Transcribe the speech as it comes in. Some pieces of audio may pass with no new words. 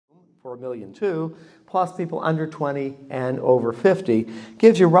for 1 million too, plus people under 20 and over 50,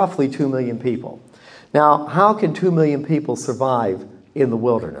 gives you roughly 2 million people. Now, how can 2 million people survive in the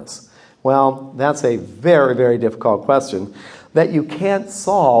wilderness? Well, that's a very, very difficult question that you can't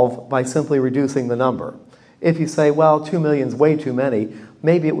solve by simply reducing the number. If you say, well, 2 million is way too many,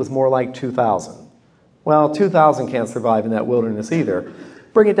 maybe it was more like 2,000. Well, 2,000 can't survive in that wilderness either.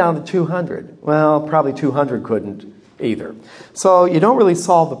 Bring it down to 200. Well, probably 200 couldn't either. So you don't really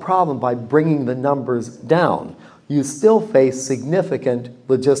solve the problem by bringing the numbers down. You still face significant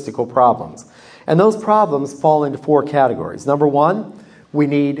logistical problems. And those problems fall into 4 categories. Number 1, we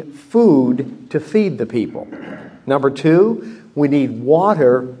need food to feed the people. Number 2, we need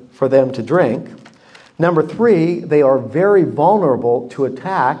water for them to drink. Number 3, they are very vulnerable to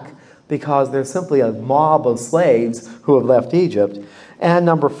attack because they're simply a mob of slaves who have left Egypt. And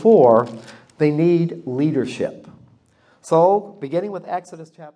number 4, they need leadership. So, beginning with Exodus chapter